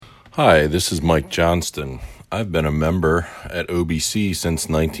Hi, this is Mike Johnston. I've been a member at OBC since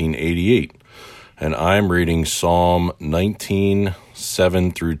 1988, and I'm reading Psalm 19,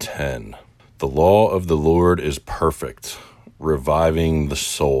 7 through 10. The law of the Lord is perfect, reviving the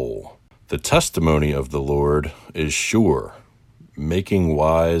soul. The testimony of the Lord is sure, making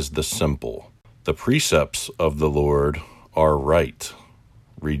wise the simple. The precepts of the Lord are right,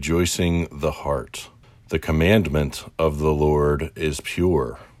 rejoicing the heart. The commandment of the Lord is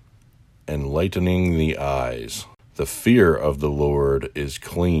pure, enlightening the eyes. The fear of the Lord is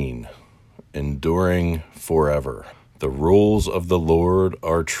clean, enduring forever. The rules of the Lord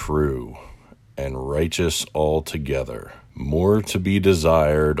are true and righteous altogether. More to be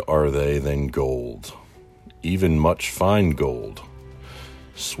desired are they than gold, even much fine gold.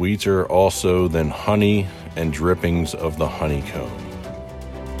 Sweeter also than honey and drippings of the honeycomb.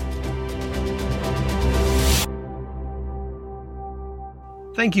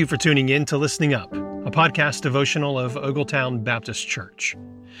 Thank you for tuning in to Listening Up, a podcast devotional of Ogletown Baptist Church.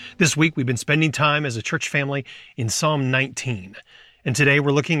 This week we've been spending time as a church family in Psalm 19, and today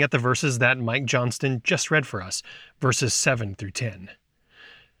we're looking at the verses that Mike Johnston just read for us, verses 7 through 10.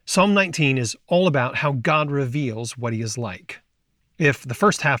 Psalm 19 is all about how God reveals what He is like. If the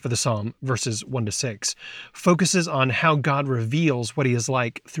first half of the psalm, verses 1 to 6, focuses on how God reveals what He is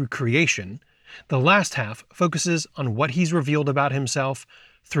like through creation, the last half focuses on what He's revealed about Himself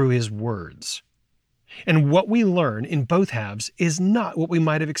through His words. And what we learn in both halves is not what we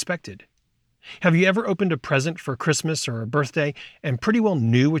might have expected. Have you ever opened a present for Christmas or a birthday and pretty well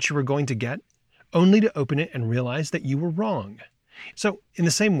knew what you were going to get, only to open it and realize that you were wrong? So, in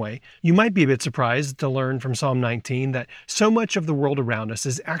the same way, you might be a bit surprised to learn from Psalm 19 that so much of the world around us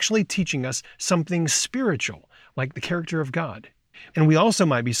is actually teaching us something spiritual, like the character of God. And we also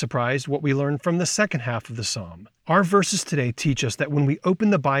might be surprised what we learn from the second half of the psalm. Our verses today teach us that when we open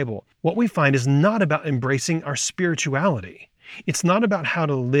the Bible, what we find is not about embracing our spirituality. It's not about how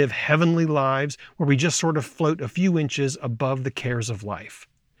to live heavenly lives where we just sort of float a few inches above the cares of life.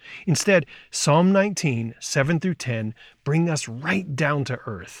 Instead, Psalm 19, 7 through 10 bring us right down to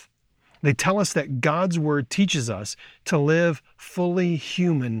earth. They tell us that God's Word teaches us to live fully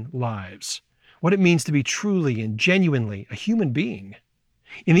human lives, what it means to be truly and genuinely a human being.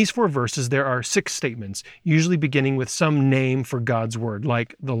 In these 4 verses, there are 6 statements, usually beginning with some name for God's Word,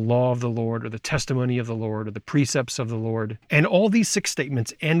 like the law of the Lord, or the testimony of the Lord, or the precepts of the Lord. And all these 6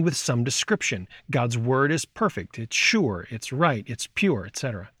 statements end with some description. God's Word is perfect, it's sure, it's right, it's pure,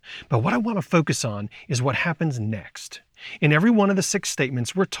 etc. But what I want to focus on is what happens next. In every one of the 6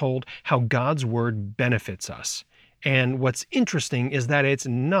 statements, we're told how God's Word benefits us. And what's interesting is that it's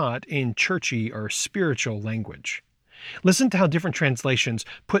not in churchy or spiritual language. Listen to how different translations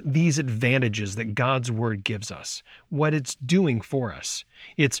put these advantages that God's Word gives us, what it's doing for us.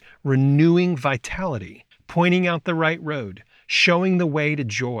 It's renewing vitality, pointing out the right road, showing the way to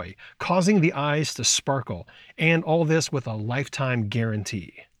joy, causing the eyes to sparkle, and all this with a lifetime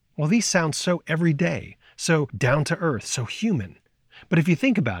guarantee. Well, these sound so everyday, so down to earth, so human. But if you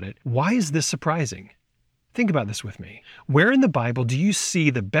think about it, why is this surprising? Think about this with me. Where in the Bible do you see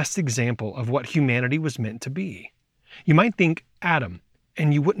the best example of what humanity was meant to be? You might think Adam,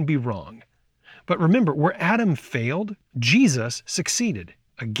 and you wouldn't be wrong. But remember, where Adam failed, Jesus succeeded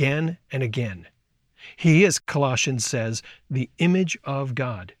again and again. He is, Colossians says, the image of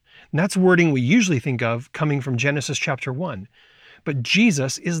God. And that's wording we usually think of coming from Genesis chapter 1. But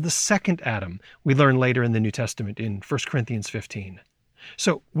Jesus is the second Adam, we learn later in the New Testament in 1 Corinthians 15.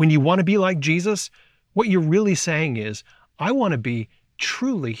 So when you want to be like Jesus, what you're really saying is, I want to be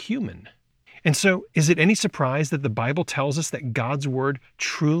truly human. And so, is it any surprise that the Bible tells us that God's Word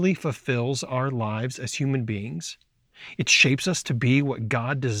truly fulfills our lives as human beings? It shapes us to be what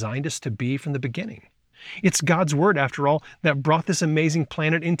God designed us to be from the beginning. It's God's Word, after all, that brought this amazing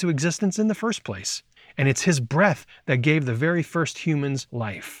planet into existence in the first place. And it's His breath that gave the very first humans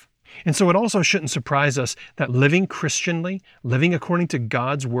life. And so it also shouldn't surprise us that living Christianly, living according to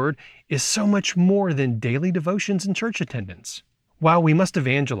God's Word, is so much more than daily devotions and church attendance. While we must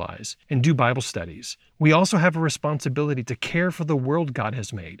evangelize and do Bible studies, we also have a responsibility to care for the world God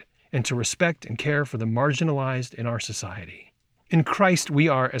has made and to respect and care for the marginalized in our society. In Christ, we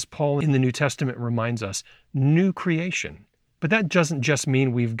are, as Paul in the New Testament reminds us, new creation. But that doesn't just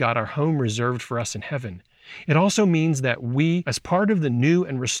mean we've got our home reserved for us in heaven. It also means that we, as part of the new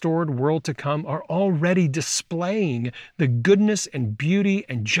and restored world to come, are already displaying the goodness and beauty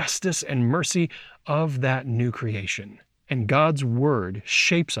and justice and mercy of that new creation. And God's Word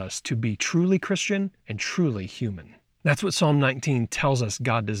shapes us to be truly Christian and truly human. That's what Psalm 19 tells us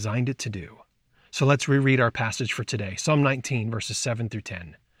God designed it to do. So let's reread our passage for today, Psalm 19, verses 7 through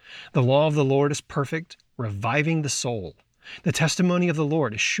 10. The law of the Lord is perfect, reviving the soul. The testimony of the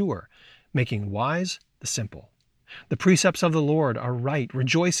Lord is sure, making wise the simple. The precepts of the Lord are right,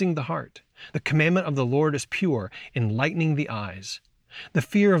 rejoicing the heart. The commandment of the Lord is pure, enlightening the eyes. The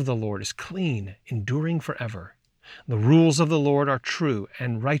fear of the Lord is clean, enduring forever. The rules of the Lord are true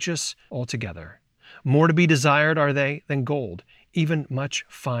and righteous altogether. More to be desired are they than gold, even much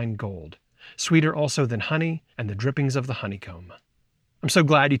fine gold. Sweeter also than honey and the drippings of the honeycomb. I'm so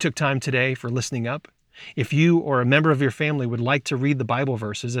glad you took time today for listening up. If you or a member of your family would like to read the Bible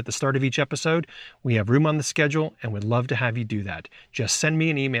verses at the start of each episode, we have room on the schedule and would love to have you do that. Just send me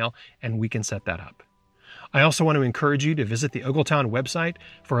an email and we can set that up. I also want to encourage you to visit the Ogletown website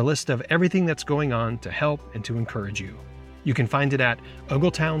for a list of everything that's going on to help and to encourage you. You can find it at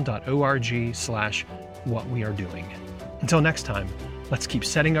ogletown.org/whatwearedoing. Until next time, let's keep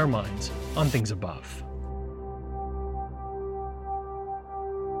setting our minds on things above.